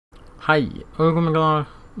Hei, og velkommen til kanalen.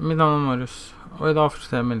 Mitt navn er Marius, og i dag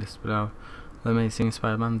forstår jeg med listspill av The Amazing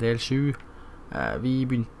Spider-Man del 7. Vi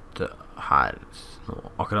begynte her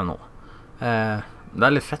akkurat nå. Det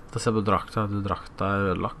er litt fett å se på drakta, at drakta er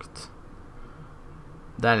ødelagt.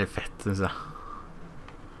 Det er litt fett, synes jeg.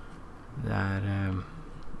 Det er,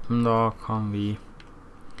 men da kan vi...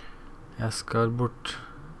 Jeg skal bort...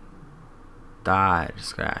 Der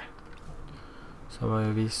skal jeg. Så bare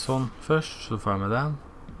gjør vi sånn først, så får jeg med den.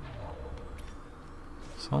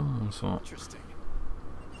 Sånn, og så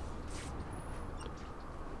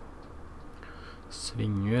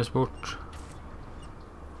svinger vi oss bort.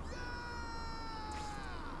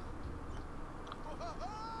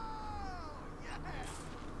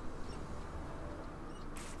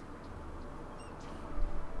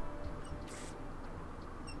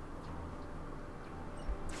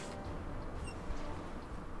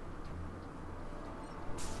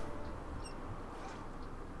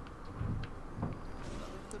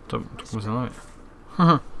 Tok med seg noe.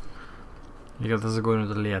 Ikke at jeg skal gå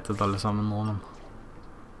rundt og lete etter alle sammen nå, men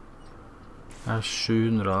det er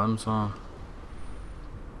 700 av dem, så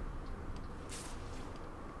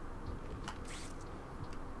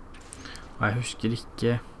og jeg husker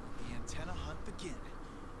ikke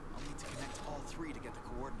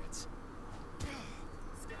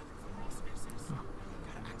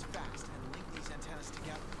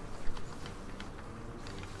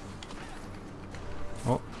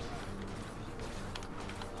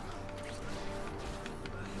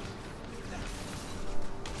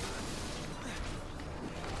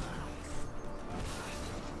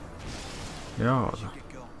ja da.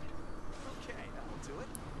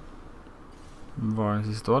 Var det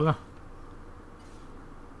siste år, eller?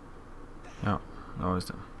 Ja, det var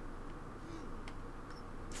visst det.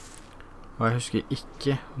 Og jeg husker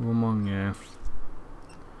ikke hvor mange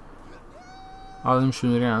av de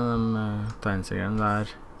 700 greiene, de tegneseriegreiene, det er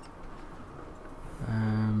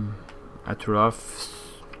jeg tror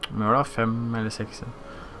det var 5 eller 6.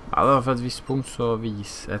 Ja, det var for et visst punkt så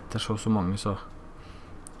etter så mange så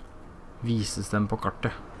vises dem på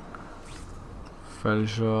kartet. For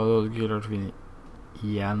ellers så hadde du ikke klart å finne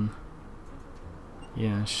igjen i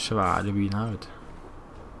den svære byen her, vet du.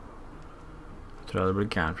 Jeg tror det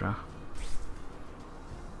blir gærent fra.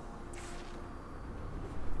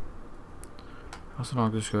 Ja, så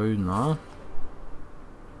langt du skal unna.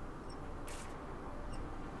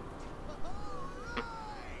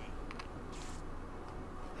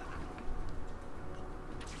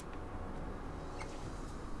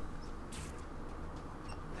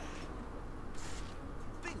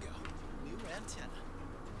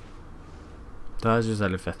 Det her synes jeg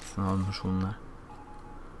er litt fett, den animasjonen der.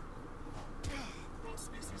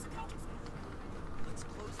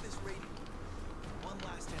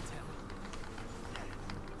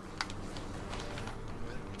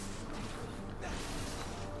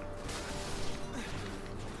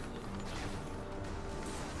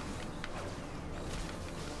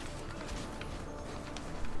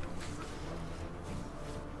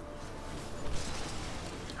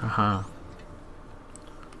 Aha.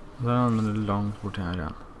 Der er han med det langt borti her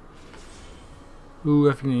igjen.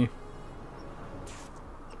 Jeg fikk ny.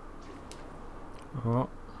 Hva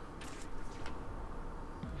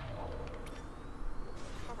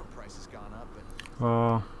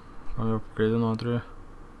kan vi oppgrade nå, tror jeg?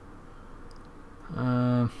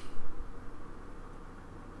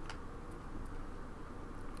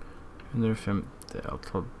 150, ja,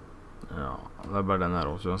 det er bare den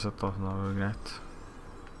her også uansett da, så det var greit.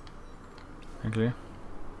 Egentlig.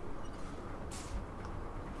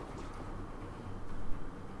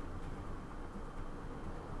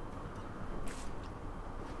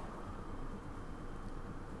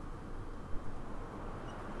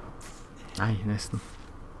 Nei, nesten.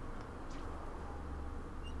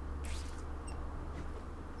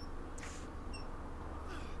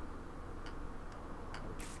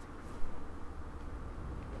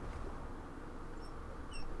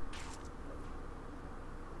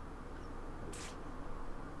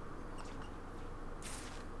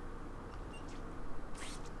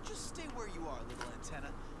 Just stay where you are, little antenna.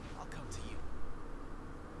 I'll come to you.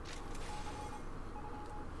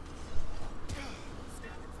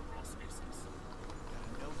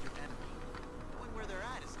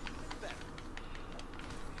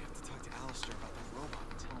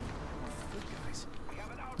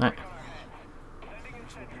 Nei.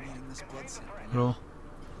 Bra.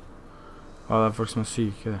 Ja, det er folk som er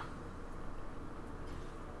syke, det.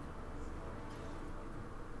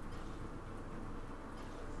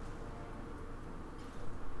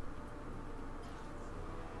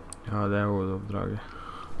 Ja, det er hovedoppdraget.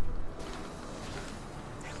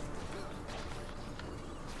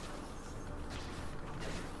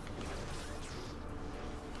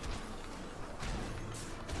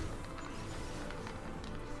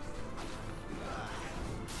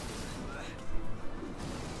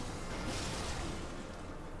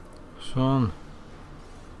 Sånn.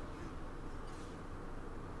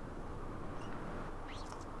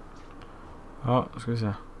 Ja, skal vi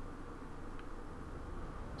se.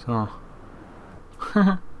 Sånn da.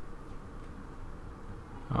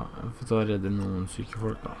 Ja, jeg får ta og redde noen syke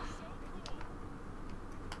folk da.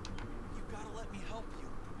 You gotta let me help you.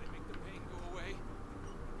 They make the pain go away.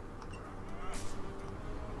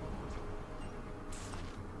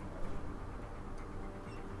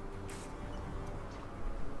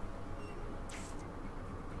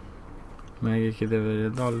 Men jeg ikke det vil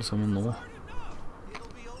redde alle sammen nå. Hard enough.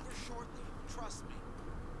 It'll be over shortly. Trust me.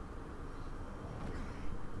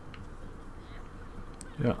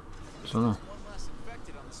 Ja, sånn da. One less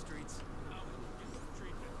infected on the streets. Now we will get some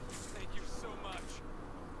treatment. Thank you so much.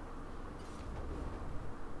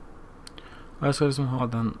 Og jeg skal liksom ha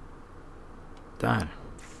den der.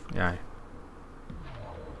 Jeg.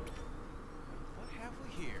 What have we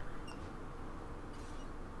here?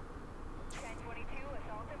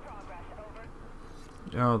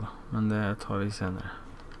 Ja da, men det tar vi senere.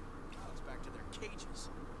 Now it's back to their cages.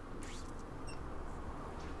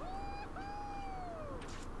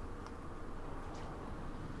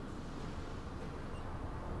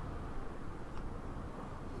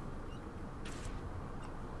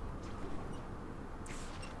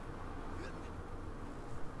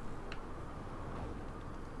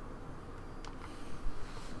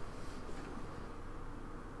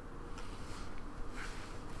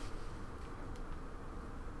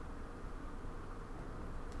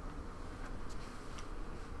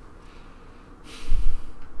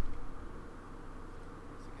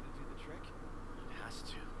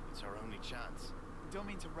 Chance. Don't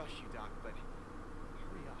mean to rush you, Doc, but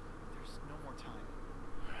hurry up. There's no more time.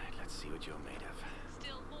 All right, let's see what you're made of.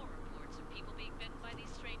 Still more reports of people being bitten by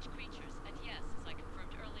these strange creatures, and yes, as I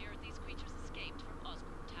confirmed earlier, these creatures escaped from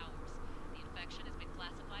Oscorp Towers. The infection has been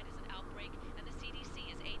classified as an outbreak, and the CDC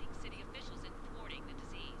is aiding city officials in thwarting the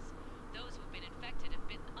disease. Those who have been infected have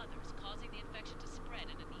bitten others, causing the infection to spread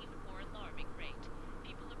at an even more alarming rate.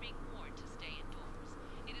 People are being warned to stay indoors.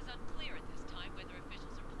 It is unclear at this time whether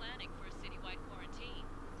officials are planning for a citywide quarantine,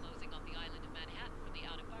 closing off the island of Manhattan from the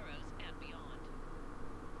outer boroughs and beyond.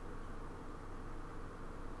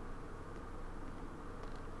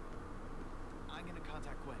 I'm gonna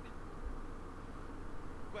contact Gwen.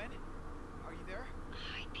 Gwen? Are you there?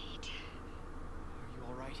 Hi, Pete. Are you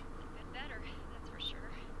alright? Been better, that's for sure.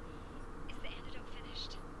 Is the antidote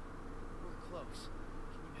finished? We're close.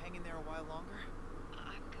 Can you hang in there a while longer?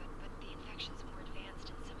 I'm good, but the infection's more advanced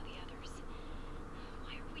in some of the others.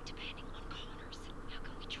 Why are we depending on Connors? How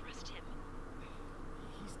can we trust him?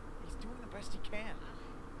 He's doing the best he can.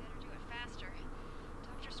 Better do it faster.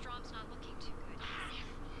 Dr. Strom's not looking too good.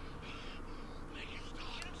 Make it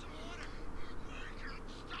stop. Get him some water. Make it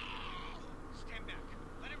stop. Stand back.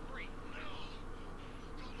 Let him breathe. No.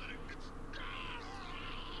 Don't let it stop.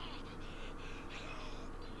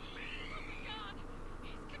 Oh my God!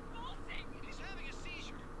 He's convulsing! He's having a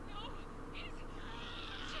seizure. No! He's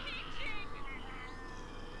changing!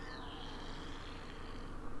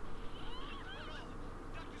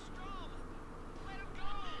 Dr. Strom! Let him go!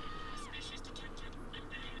 Species detected.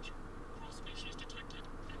 Engage. Cross species detected.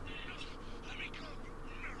 Engage. Let me go.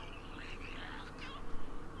 No.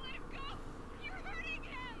 Let him go! You're hurting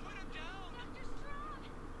him! Put him down! Dr. Strom!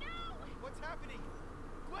 No! What's happening?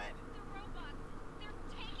 Gwen! The robots! They're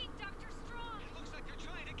taking Dr. Strom! It looks like they're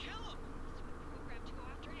trying to kill him! This was programmed to go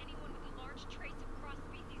after anyone with a large trace of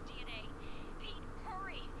cross-species DNA. Pete,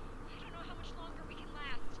 hurry! I don't know how much longer we can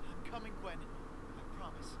last. I'm coming, Gwen. I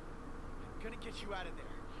promise. I'm gonna get you out of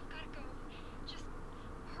there. I've gotta go. Just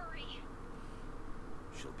hurry.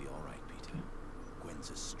 She'll be all right, Peter. Gwen's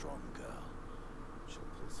a strong girl. She'll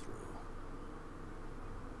pull through.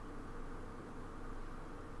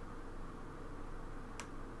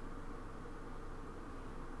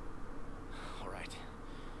 All right.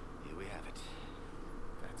 Here we have it.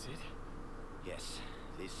 That's it? Yes,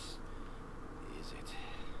 this is it.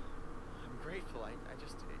 I'm grateful. I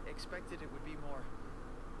just expected it would be more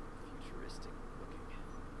futuristic looking.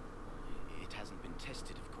 It hasn't been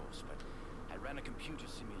tested, of course, but I ran a computer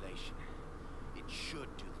simulation. It should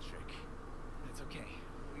do the trick. That's okay.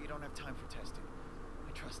 We don't have time for testing.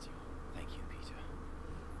 I trust you. Thank you, Peter.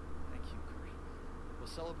 Thank you, Curry. We'll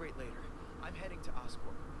celebrate later. I'm heading to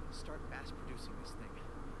Oscorp. Start mass producing this thing.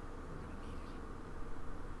 We're gonna need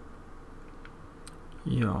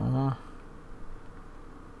it. Ja.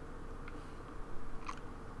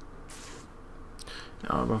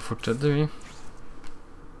 Ja, bara fortsätter vi.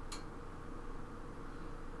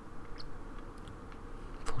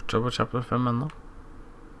 Fortsatt på chapter 5 ennå.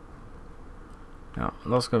 Ja,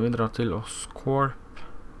 da skal vi dra til Oscorp.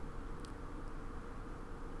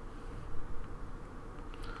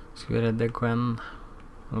 Skal vi redde Gwen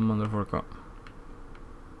og de andre folka.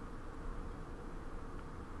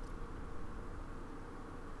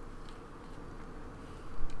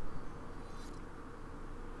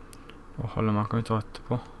 Og halve meg kan vi ta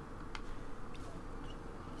etterpå.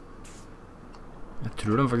 Jeg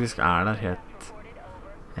tror de faktisk der helt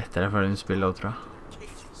etter jeg ferdig med spillet også, tror jeg.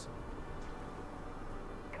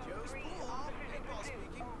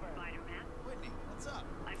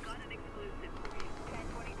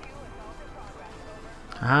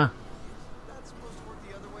 Hæ?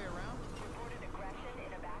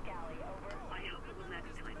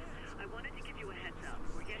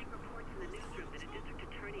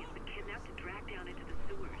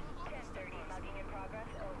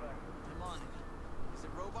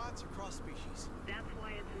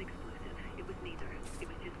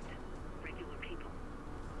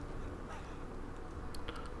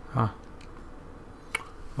 Ja.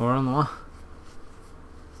 Hva var det nå?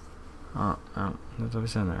 Ja, det tar vi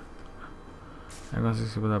senere. Jeg er ganske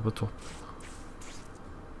sikker på det på topp.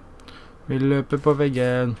 Vi løper på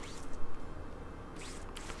veggen.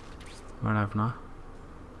 Hva det for noe?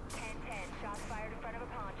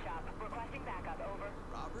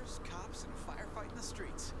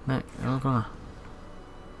 Nei, ja, det kan jeg.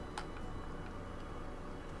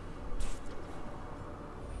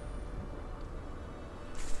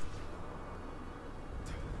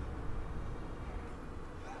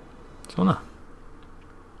 Sånn da.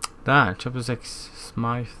 Der, chapter 6.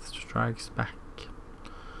 Smite strikes back.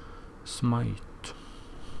 Smite.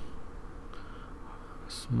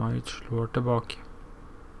 Smite slår tilbake.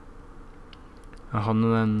 Jeg har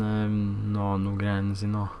nå den nano-greien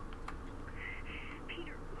sin nå.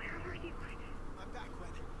 Peter, where are you? I'm back,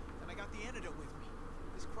 Gwen. And I got the antidote with me.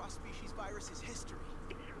 This cross-species virus is history.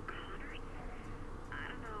 It's from Connors? I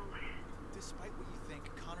don't know. Despite what you think,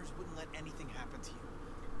 Connors wouldn't let anything happen to you.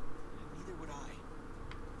 Neither would I.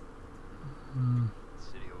 The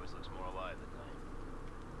city always looks more alive at night.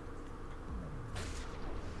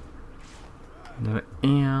 Det var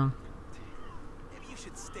en. Maybe you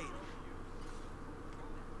should stay there.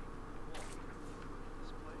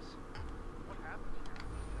 This place? What happened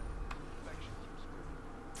here? Infection keeps spreading.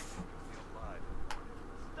 Feel alive.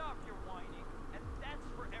 Stop your whining, and that's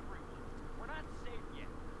for everyone. We're not safe yet.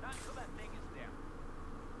 Not until that thing is down.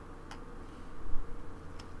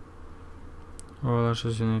 Åh, det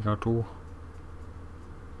så synd jeg ikke har to.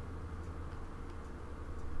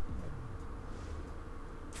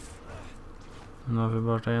 Nå har vi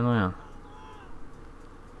bare tatt en og en.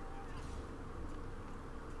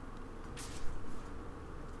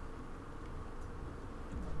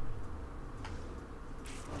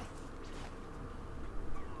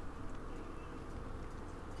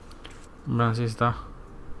 Hvor ble den siste?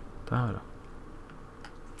 Der da.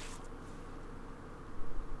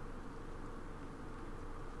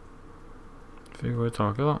 Vi går i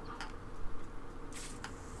taket da.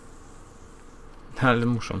 Det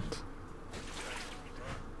litt morsomt.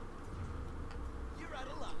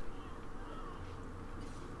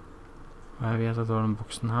 Og jeg vet at det var den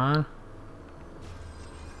boksen her.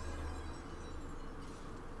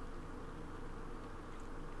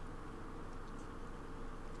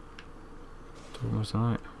 Thomasen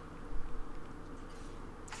her.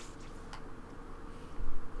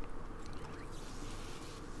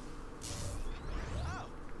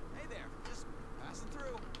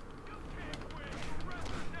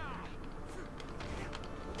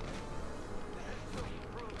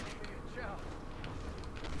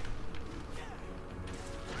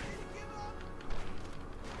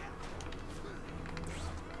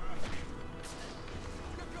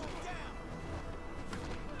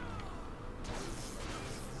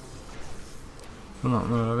 Sånn da,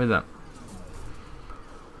 nå gjør vi det.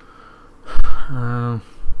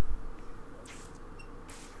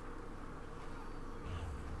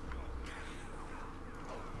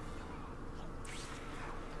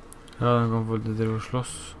 Ja, den kan få litt til å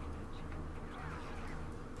slåss.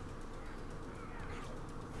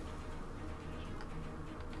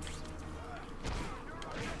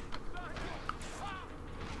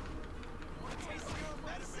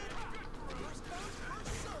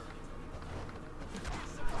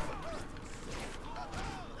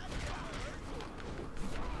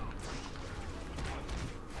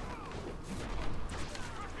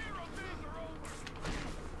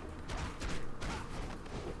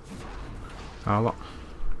 Ja da.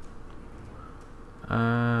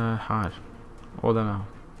 Her. Og den her.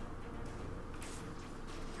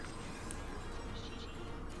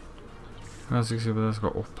 Jeg er ganske sikker på at jeg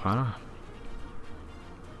skal opp her da.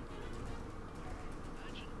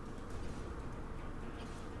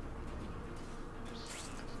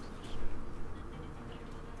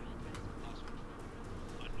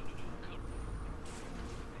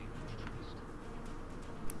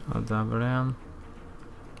 Og der var det en.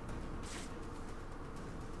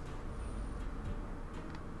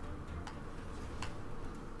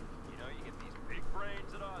 You know, you get these big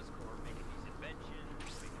brains at Oscorp making these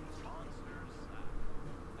inventions, making these monsters.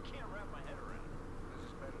 I can't wrap my head around it. This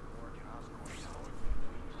is better than working Oscorp.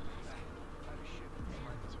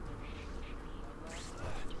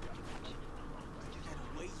 And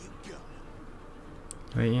away you go.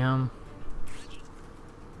 Det er en.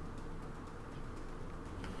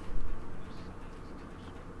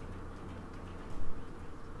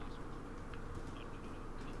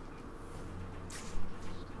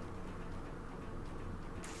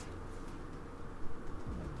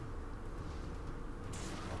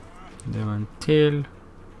 Det var en til.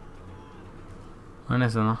 Hva er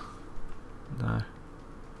neste nå? Der.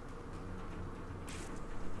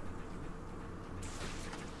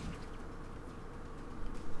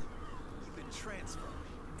 You've been transferred.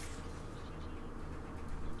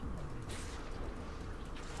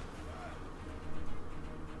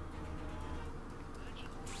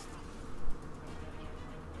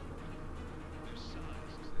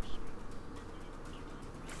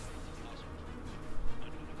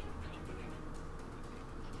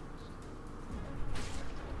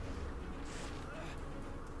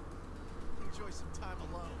 Enjoy some time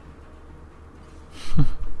alone.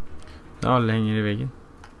 Det er alle henger i veggen.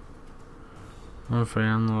 Nå er det flere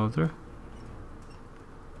igjen nå, tror jeg.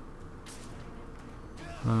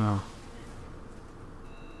 Ja.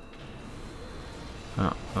 Ja,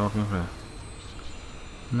 det var ikke noe flere.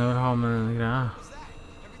 Men jeg vil ha med denne greia. What's that?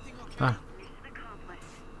 Everything okay? Der. Mission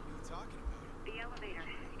accomplished. What are you talking about? The elevator.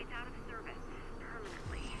 It's out of service.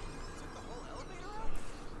 Permanently. Took the whole elevator out?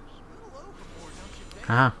 A little overboard, don't you think?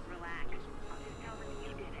 Haha. Relax. I'll just tell them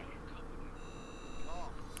you did it. Oh,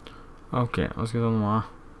 Ok, hva skal vi ta nå?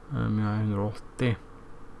 Vi har 180.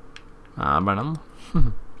 Nei, det er bare den da.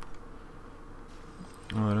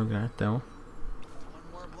 Det var jo greit det også. one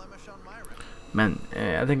more blemish on my record. Men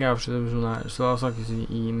jeg tenker jeg avslutter episoden her, så da snakkes vi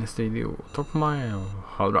i neste video. Takk for meg, og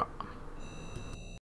ha det bra.